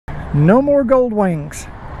No more Goldwings.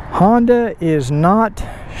 Honda is not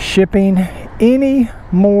shipping any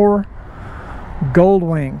more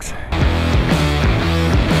Goldwings.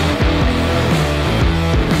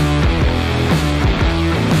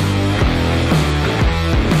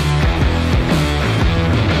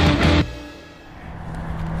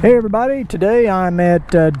 Hey everybody, today I'm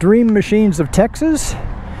at Dream Machines of Texas,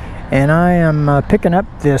 and I am picking up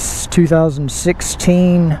this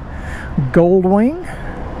 2016 Goldwing.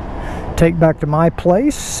 Take back to my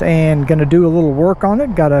place and gonna do a little work on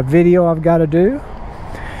it. Got a video I've got to do.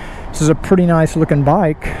 This is a pretty nice looking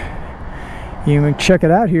bike. You can check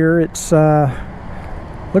it out here. It's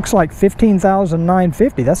looks like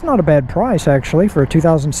 $15,950. That's not a bad price actually for a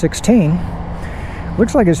 2016.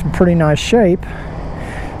 Looks like it's in pretty nice shape.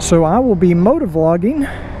 So I will be motovlogging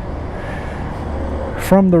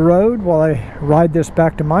from the road while I ride this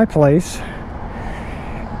back to my place.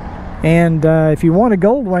 And if you want a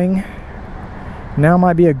Goldwing, now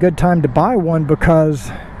might be a good time to buy one, because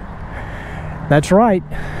that's right,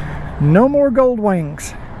 no more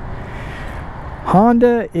Goldwings.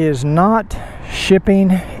 Honda is not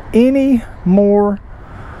shipping any more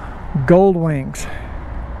Goldwings.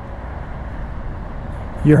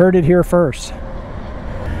 You heard it here first.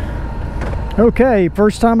 Okay,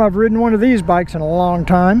 first time I've ridden one of these bikes in a long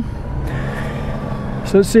time.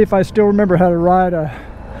 So let's see if I still remember how to ride a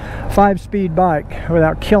 5-speed bike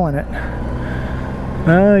without killing it.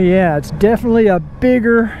 Oh yeah, it's definitely a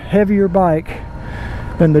bigger, heavier bike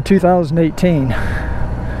than the 2018.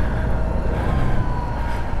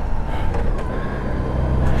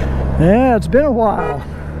 Yeah, it's been a while.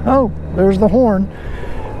 Oh, there's the horn.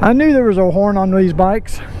 I knew there was a horn on these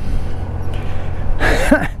bikes.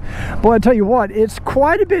 Boy, I tell you what, it's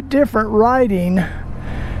quite a bit different riding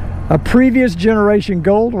a previous generation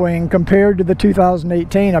Goldwing compared to the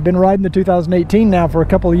 2018. I've been riding the 2018 now for a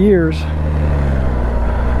couple of years.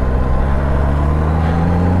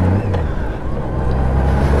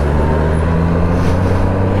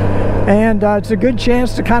 And it's a good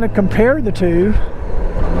chance to kind of compare the two.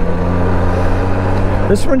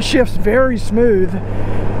 This one shifts very smooth.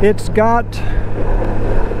 It's got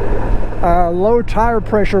low tire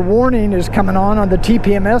pressure warning is coming on the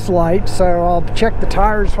TPMS light, so I'll check the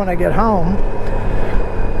tires when I get home.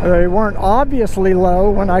 They weren't obviously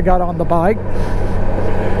low when I got on the bike.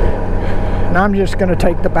 And I'm just going to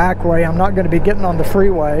take the back way. I'm not going to be getting on the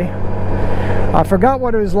freeway. I forgot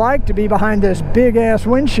what it was like to be behind this big ass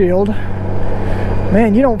windshield.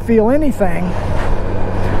 Man, you don't feel anything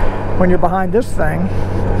when you're behind this thing.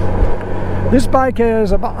 This bike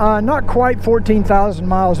has not quite 14,000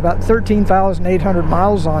 miles, about 13,800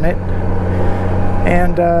 miles on it,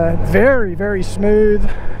 and very, very smooth,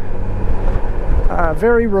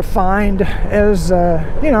 very refined, as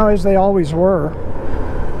you know, as they always were.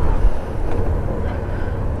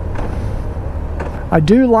 I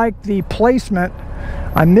do like the placement.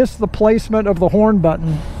 I miss the placement of the horn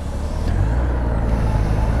button.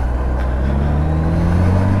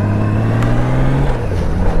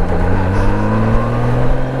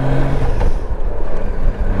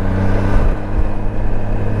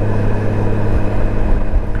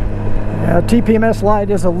 TPMS light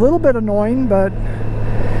is a little bit annoying, but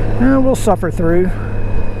we'll suffer through.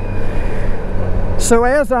 So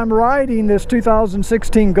as I'm riding this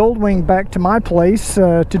 2016 Goldwing back to my place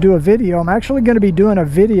to do a video, I'm actually going to be doing a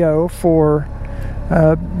video for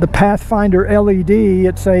the PathfinderLED.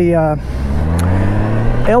 It's a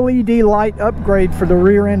LED light upgrade for the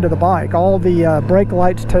rear end of the bike. All the brake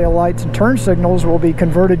lights, tail lights, and turn signals will be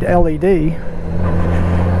converted to LED,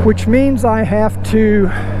 which means I have to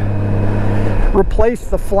replace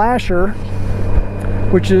the flasher,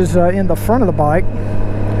 which is in the front of the bike,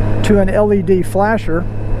 to an LED flasher.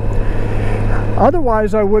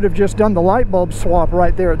 Otherwise I would have just done the light bulb swap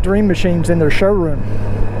right there at Dream Machines in their showroom.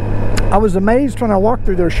 I was amazed when I walked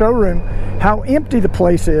through their showroom how empty the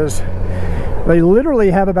place is. They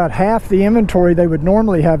literally have about half the inventory they would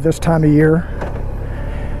normally have this time of year,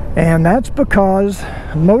 and that's because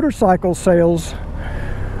motorcycle sales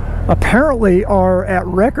apparently are at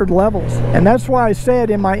record levels. And that's why I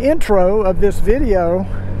said in my intro of this video,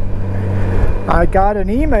 I got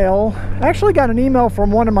an email, actually got an email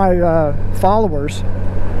from one of my followers,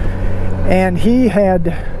 and he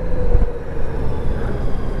had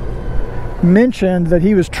mentioned that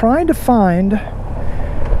he was trying to find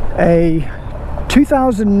a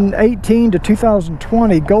 2018 to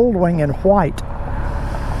 2020 Goldwing in white,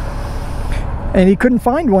 and he couldn't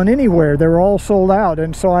find one anywhere. They were all sold out.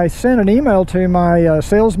 And so I sent an email to my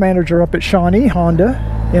sales manager up at Shawnee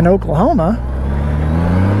Honda in Oklahoma,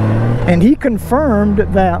 and he confirmed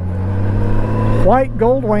that white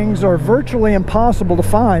Goldwings are virtually impossible to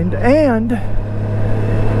find, and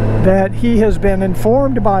that he has been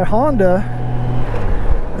informed by Honda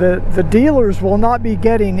that the dealers will not be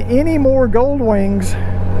getting any more Goldwings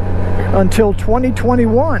until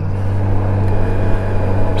 2021.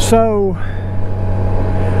 So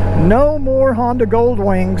no more Honda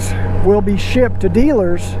Goldwings will be shipped to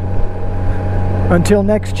dealers until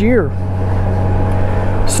next year.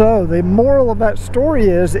 So the moral of that story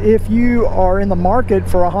is, if you are in the market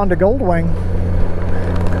for a Honda Goldwing,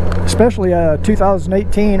 especially a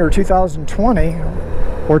 2018 or 2020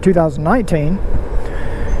 or 2019,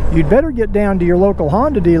 you'd better get down to your local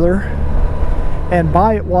Honda dealer and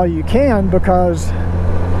buy it while you can, because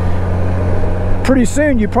pretty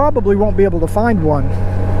soon you probably won't be able to find one.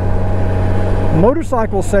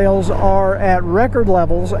 Motorcycle sales are at record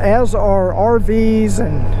levels, as are RVs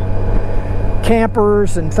and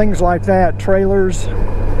campers and things like that, trailers.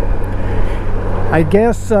 I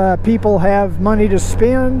guess people have money to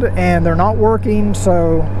spend and they're not working,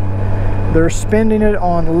 so they're spending it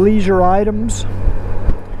on leisure items,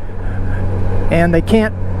 and they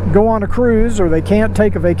can't go on a cruise or they can't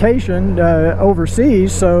take a vacation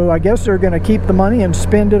overseas, so I guess they're going to keep the money and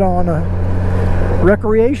spend it on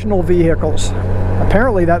recreational vehicles.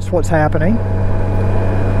 Apparently that's what's happening.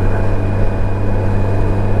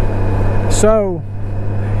 So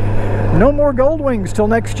no more Goldwings till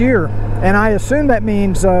next year, and I assume that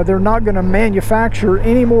means they're not going to manufacture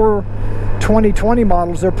any more 2020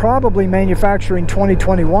 models. They're probably manufacturing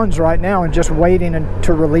 2021s right now and just waiting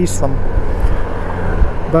to release them,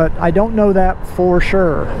 but I don't know that for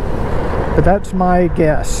sure, but that's my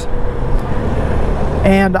guess.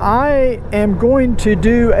 And I am going to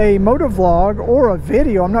do a moto vlog or a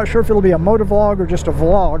video. I'm not sure if it'll be a moto vlog or just a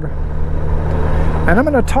vlog, and I'm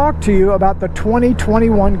going to talk to you about the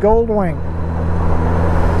 2021 Goldwing,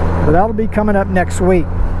 but that'll be coming up next week.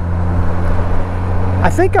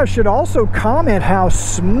 I think I should also comment how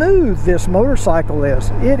smooth this motorcycle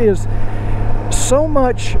is. It is so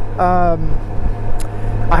much, I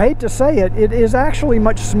hate to say it, it is actually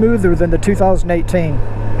much smoother than the 2018.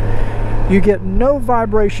 You get no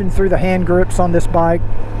vibration through the hand grips on this bike.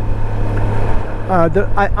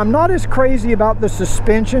 I'm not as crazy about the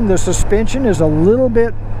suspension. The suspension is a little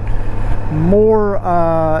bit more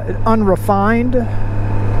unrefined,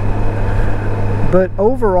 but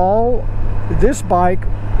overall this bike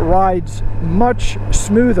rides much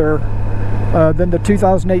smoother than the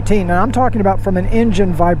 2018, and I'm talking about from an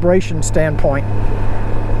engine vibration standpoint.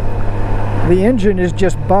 The engine is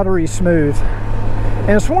just buttery smooth,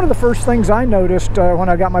 and it's one of the first things I noticed when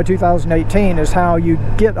I got my 2018, is how you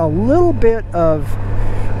get a little bit of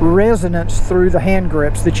resonance through the hand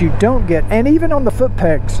grips that you don't get, and even on the foot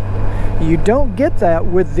pegs. You don't get that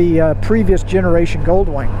with the previous generation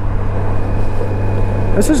Goldwing.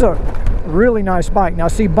 This is a really nice bike. Now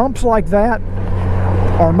see, bumps like that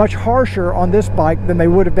are much harsher on this bike than they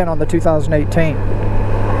would have been on the 2018.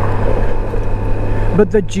 But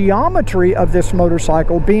the geometry of this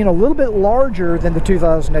motorcycle, being a little bit larger than the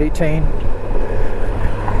 2018,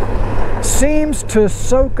 seems to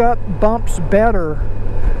soak up bumps better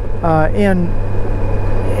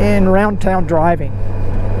in round town driving.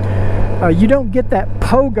 You don't get that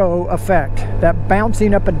pogo effect, that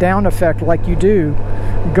bouncing up and down effect like you do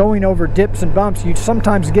going over dips and bumps. You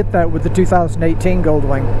sometimes get that with the 2018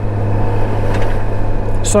 Goldwing.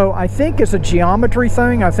 So I think it's a geometry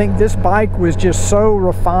thing. I think this bike was just so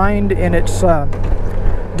refined in its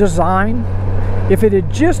design. If it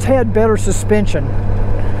had just had better suspension,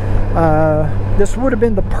 this would have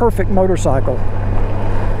been the perfect motorcycle.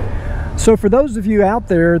 So for those of you out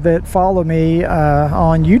there that follow me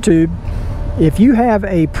on YouTube, if you have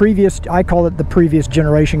a previous, I call it the previous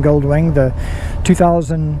generation Goldwing, the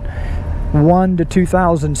 2001 to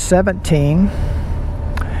 2017,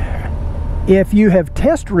 if you have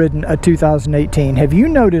test ridden a 2018, have you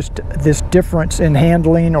noticed this difference in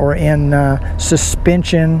handling or in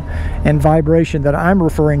suspension and vibration that I'm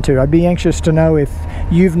referring to? I'd be anxious to know if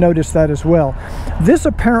you've noticed that as well. This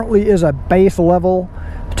apparently is a base level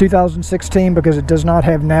 2016 because it does not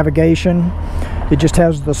have navigation. It just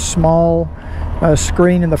has the small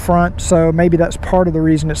screen in the front, so maybe that's part of the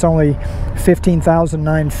reason it's only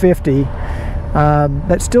 $15,950.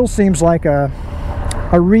 That still seems like a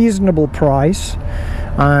reasonable price.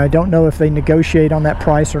 I don't know if they negotiate on that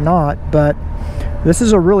price or not, but this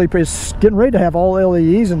is a really, it's getting ready to have all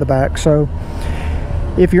LEDs in the back. So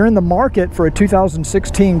if you're in the market for a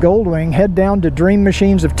 2016 Goldwing, head down to Dream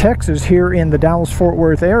Machines of Texas here in the Dallas-Fort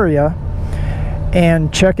Worth area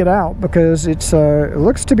and check it out, because it's it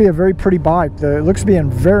looks to be a very pretty bike. It looks to be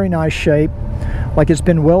in very nice shape, like it's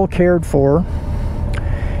been well cared for.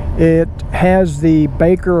 It has the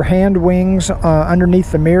Baker hand wings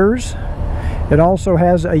underneath the mirrors. It also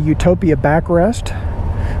has a Utopia backrest,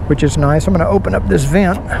 which is nice. I'm going to open up this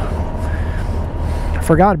vent. I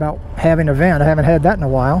forgot about having a vent. I haven't had that in a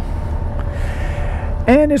while.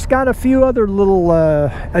 And it's got a few other little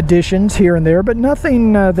additions here and there, but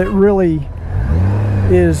nothing that really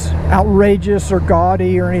is outrageous or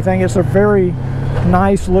gaudy or anything. It's a very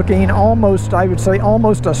nice looking, almost, I would say,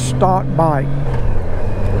 almost a stock bike.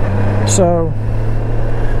 So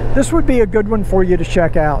this would be a good one for you to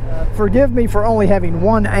check out. Forgive me for only having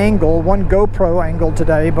one angle, one GoPro angle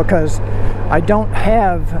today, because I don't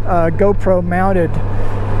have a GoPro mounted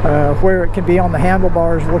where it can be on the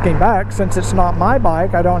handlebars looking back. Since it's not my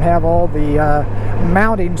bike, I don't have all the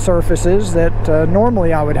mounting surfaces that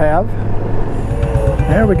normally I would have.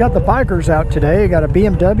 Yeah, we got the bikers out today. We got a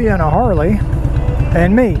BMW and a Harley,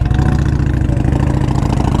 and me.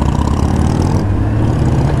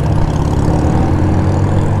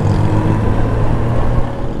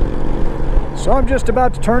 So I'm just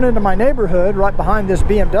about to turn into my neighborhood right behind this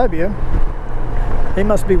BMW. He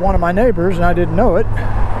must be one of my neighbors and I didn't know it.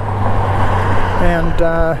 And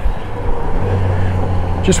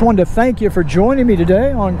just wanted to thank you for joining me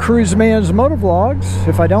today on Cruiseman's Motovlogs.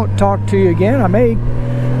 If I don't talk to you again, I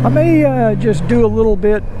may just do a little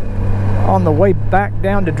bit on the way back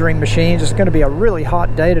down to Dream Machines. It's going to be a really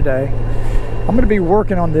hot day today. I'm going to be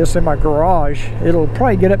working on this in my garage. It'll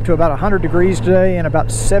probably get up to about 100 degrees today and about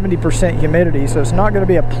 70% humidity, so it's not going to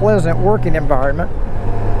be a pleasant working environment.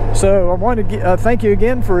 So I want to thank you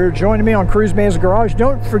again for joining me on Cruiseman's Garage.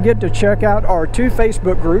 Don't forget to check out our two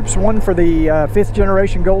Facebook groups, one for the 5th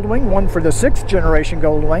generation Goldwing, one for the 6th generation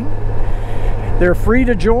Goldwing. They're free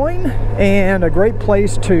to join and a great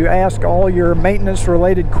place to ask all your maintenance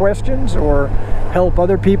related questions or help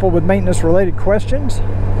other people with maintenance related questions.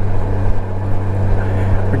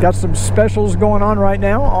 We got some specials going on right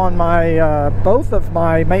now on my both of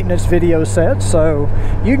my maintenance video sets, so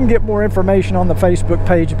you can get more information on the Facebook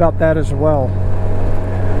page about that as well.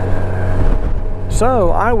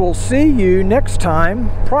 So I will see you next time,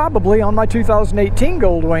 probably on my 2018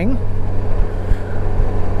 Goldwing,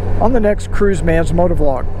 on the next Cruiseman's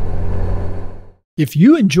Motovlog. If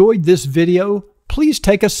you enjoyed this video, please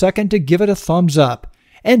take a second to give it a thumbs up,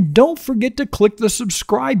 and don't forget to click the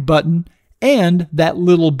subscribe button and that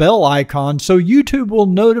little bell icon so YouTube will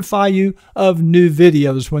notify you of new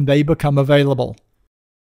videos when they become available.